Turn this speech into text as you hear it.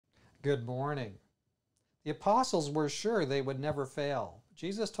Good morning. The apostles were sure they would never fail.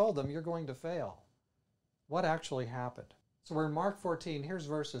 Jesus told them, you're going to fail. What actually happened? So we're in Mark 14. Here's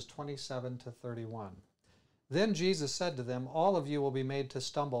verses 27 to 31. Then Jesus said to them, all of you will be made to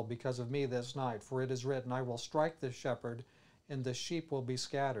stumble because of me this night, for it is written, I will strike the shepherd, and the sheep will be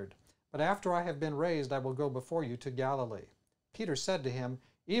scattered. But after I have been raised, I will go before you to Galilee. Peter said to him,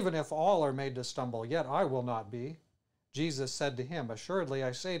 even if all are made to stumble, yet I will not be. Jesus said to him, assuredly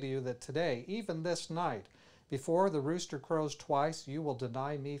I say to you that today, even this night, before the rooster crows twice, you will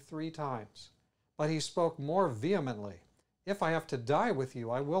deny me 3 times. But he spoke more vehemently, if I have to die with you,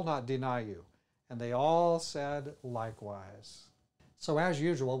 I will not deny you. And they all said likewise. So as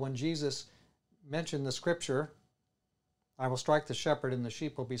usual, when Jesus mentioned the scripture, I will strike the shepherd and the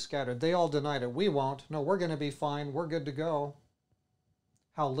sheep will be scattered, they all denied it. We won't. No, we're going to be fine. We're good to go.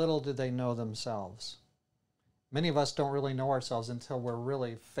 How little did they know themselves? Many of us don't really know ourselves until we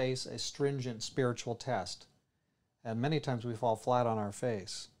really face a stringent spiritual test. And many times we fall flat on our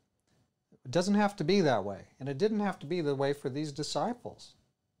face. It doesn't have to be that way. And it didn't have to be the way for these disciples.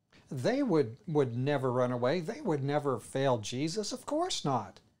 They would never run away. They would never fail Jesus. Of course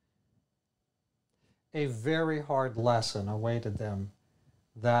not. A very hard lesson awaited them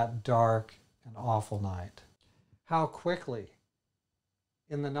that dark and awful night. How quickly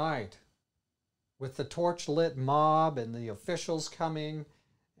in the night, with the torch-lit mob and the officials coming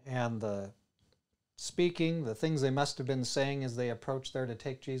and the speaking, the things they must have been saying as they approached there to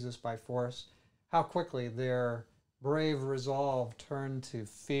take Jesus by force, how quickly their brave resolve turned to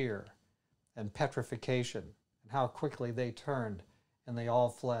fear and petrification, and how quickly they turned and they all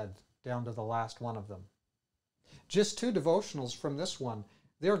fled down to the last one of them. Just 2 devotionals from this one,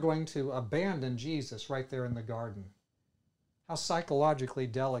 they're going to abandon Jesus right there in the garden. How psychologically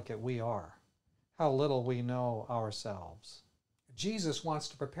delicate we are. How little we know ourselves. Jesus wants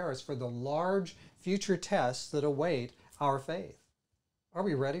to prepare us for the large future tests that await our faith. Are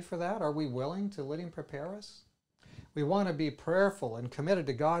we ready for that? Are we willing to let Him prepare us? We want to be prayerful and committed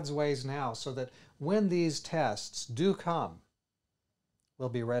to God's ways now so that when these tests do come, we'll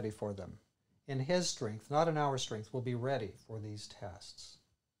be ready for them. In His strength, not in our strength, we'll be ready for these tests.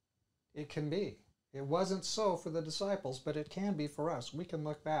 It can be. It wasn't so for the disciples, but it can be for us. We can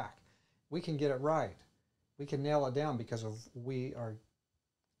look back. We can get it right. We can nail it down because we are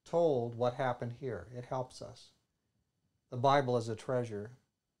told what happened here. It helps us. The Bible is a treasure.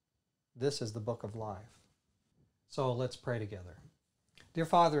 This is the book of life. So let's pray together. Dear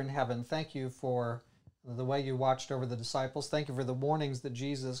Father in heaven, thank you for the way you watched over the disciples. Thank you for the warnings that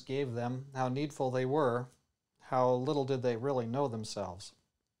Jesus gave them, how needful they were, how little did they really know themselves.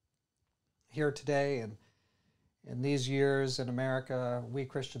 Here today and in these years in America, we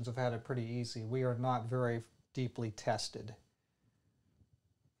Christians have had it pretty easy. We are not very deeply tested.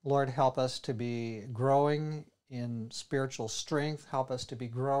 Lord, help us to be growing in spiritual strength. Help us to be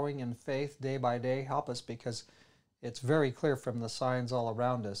growing in faith day by day. Help us because it's very clear from the signs all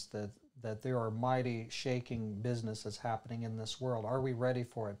around us that there are mighty shaking businesses happening in this world. Are we ready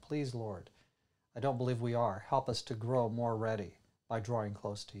for it? Please, Lord. I don't believe we are. Help us to grow more ready by drawing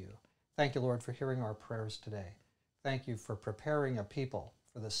close to you. Thank you, Lord, for hearing our prayers today. Thank you for preparing a people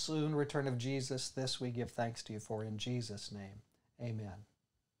for the soon return of Jesus. This we give thanks to you for in Jesus' name. Amen.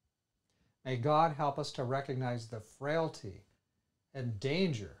 May God help us to recognize the frailty and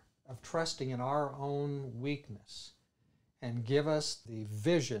danger of trusting in our own weakness and give us the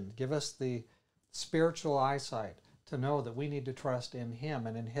vision, give us the spiritual eyesight to know that we need to trust in Him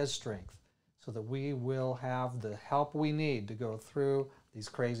and in His strength so that we will have the help we need to go through these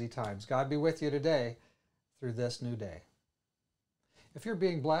crazy times. God be with you today through this new day. If you're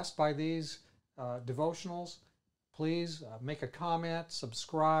being blessed by these devotionals, please make a comment,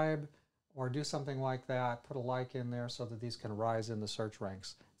 subscribe, or do something like that. Put a like in there so that these can rise in the search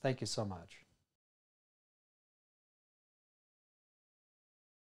ranks. Thank you so much.